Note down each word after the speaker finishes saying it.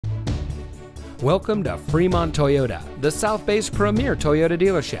Welcome to Fremont Toyota, the South Bay's premier Toyota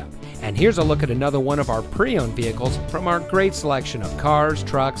dealership. And here's a look at another one of our pre-owned vehicles from our great selection of cars,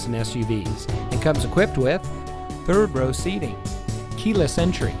 trucks, and SUVs. It comes equipped with third row seating, keyless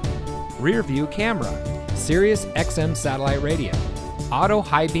entry, rear view camera, Sirius XM satellite radio, auto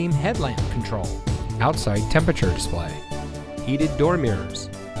high beam headlamp control, outside temperature display, heated door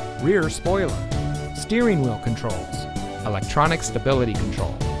mirrors, rear spoiler, steering wheel controls, electronic stability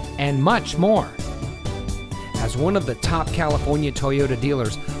control, and much more. As one of the top California Toyota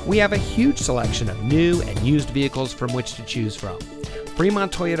dealers, we have a huge selection of new and used vehicles from which to choose from.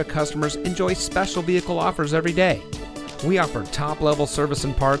 Fremont Toyota customers enjoy special vehicle offers every day. We offer top-level service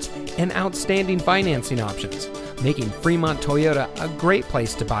and parts and outstanding financing options, making Fremont Toyota a great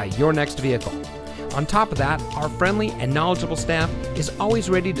place to buy your next vehicle. On top of that, our friendly and knowledgeable staff is always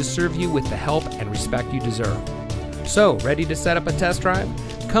ready to serve you with the help and respect you deserve. So, ready to set up a test drive?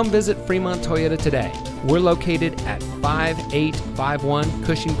 Come visit Fremont Toyota today. We're located at 5851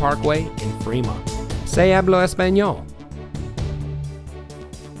 Cushing Parkway in Fremont. Se hablo español.